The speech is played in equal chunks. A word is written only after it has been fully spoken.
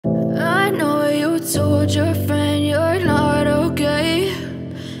told your friend you're not okay,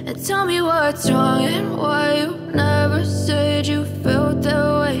 and tell me what's wrong and why you never said you felt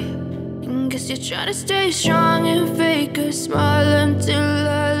that way. And guess you're trying to stay strong and fake a smile until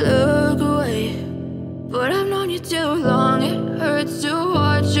I look away. But I've known you too long, it hurts to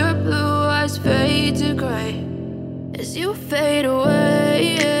watch your blue eyes fade to gray as you fade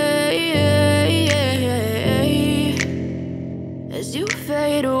away, as you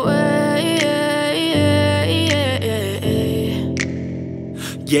fade away.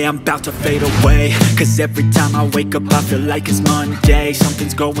 Yeah, I'm about to fade away, cause every time I wake up I feel like it's Monday.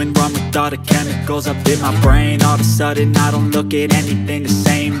 Something's going wrong with all the chemicals up in my brain. All of a sudden I don't look at anything the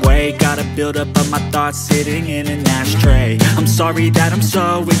same way. Gotta build up of my thoughts sitting in an ashtray. I'm sorry that I'm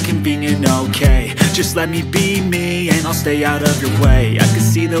so inconvenient, okay. Just let me be me and I'll stay out of your way. I can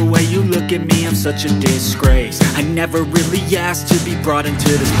see the way you look at me, I'm such a disgrace. I never really asked to be brought into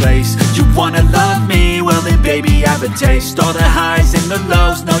this place. You wanna love me? Well then baby have a taste. All the highs and the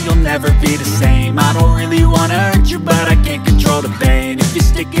lows, no, you'll never be the same. I don't really wanna hurt you, but I can't control the pain. If you're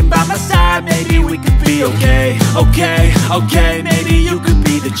sticking by my side, maybe we could be okay. Okay, maybe you could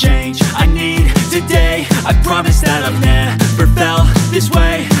be the change I need today. I promise that I've never felt this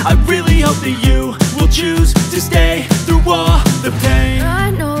way. I really hope that you will choose to stay through all the pain.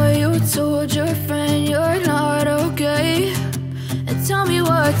 I know you told your friend you're not okay, and tell me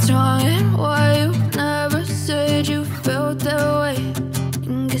what's wrong and why you never said you felt that way.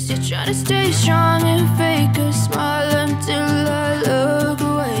 Guess you're trying to stay strong and fake a smile until I look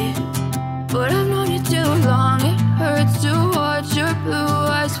away. But I've known you too long, it hurts to watch your blue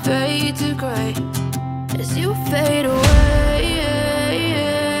eyes fade to gray as you fade away,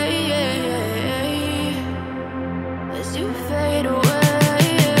 as you fade away,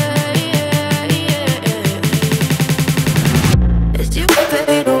 as you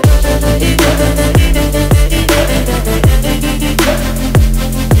fade away.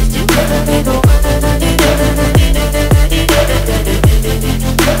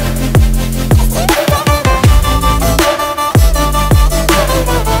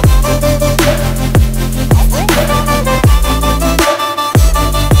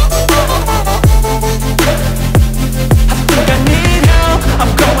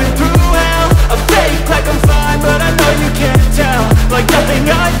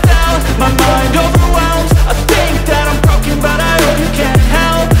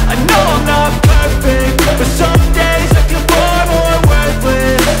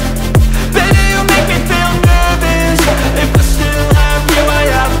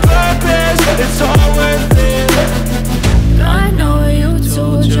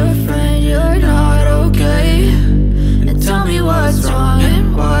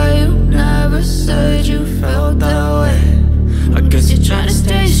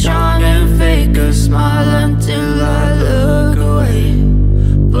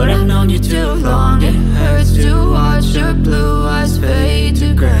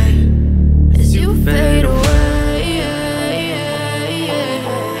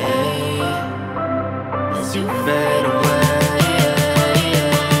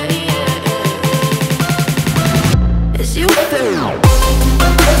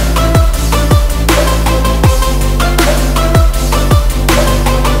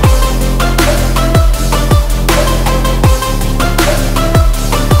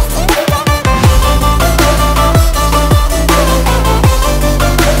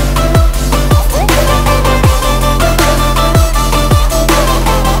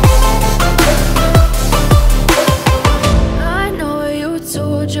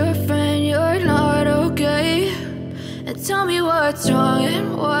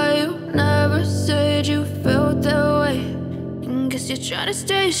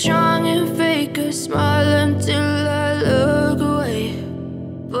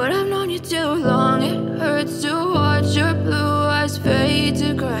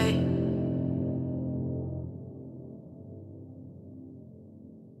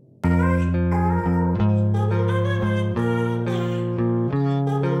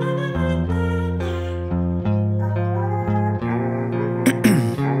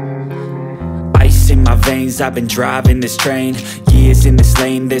 I've been driving this train, years in this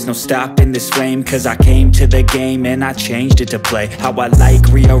lane, there's no stopping this flame. Cause I came to the game and I changed it to play how I like,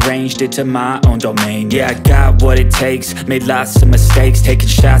 rearranged it to my own domain. Yeah, I got what it takes, made lots of mistakes, taking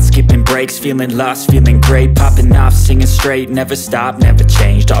shots, skipping breaks, feeling lost, feeling great, popping off, singing straight, never stopped, never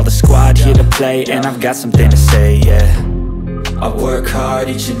changed. All the squad here to play and I've got something to say, yeah. I work hard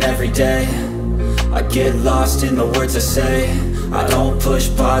each and every day, I get lost in the words I say. I don't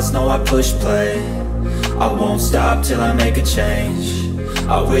push pause, no I push play. I won't stop till I make a change.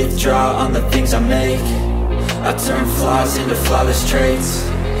 I withdraw on the things I make. I turn flaws into flawless traits.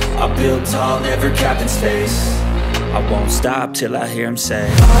 I build tall, never capped in space. I won't stop till I hear him say,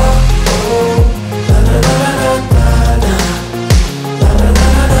 oh, oh, la la la la la la, la la la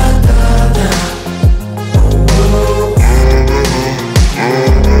la la la, oh,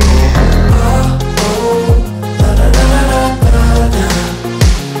 oh, la la la la la la,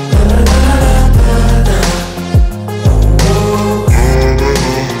 la la la la la la, oh,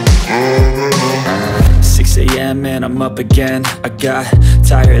 oh. 6 a.m. and I'm up again. I got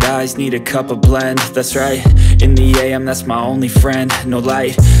tired eyes, need a cup of blend. That's right, in the AM, that's my only friend. No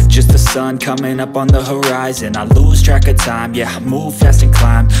light, just the sun coming up on the horizon. I lose track of time, yeah, I move fast and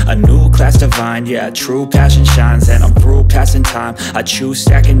climb a new class divine, yeah, true passion shines. And I'm through passing time, I choose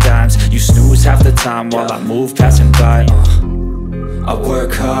stacking dimes. You snooze half the time while I move passing by. I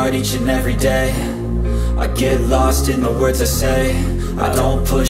work hard each and every day. I get lost in the words I say. I don't push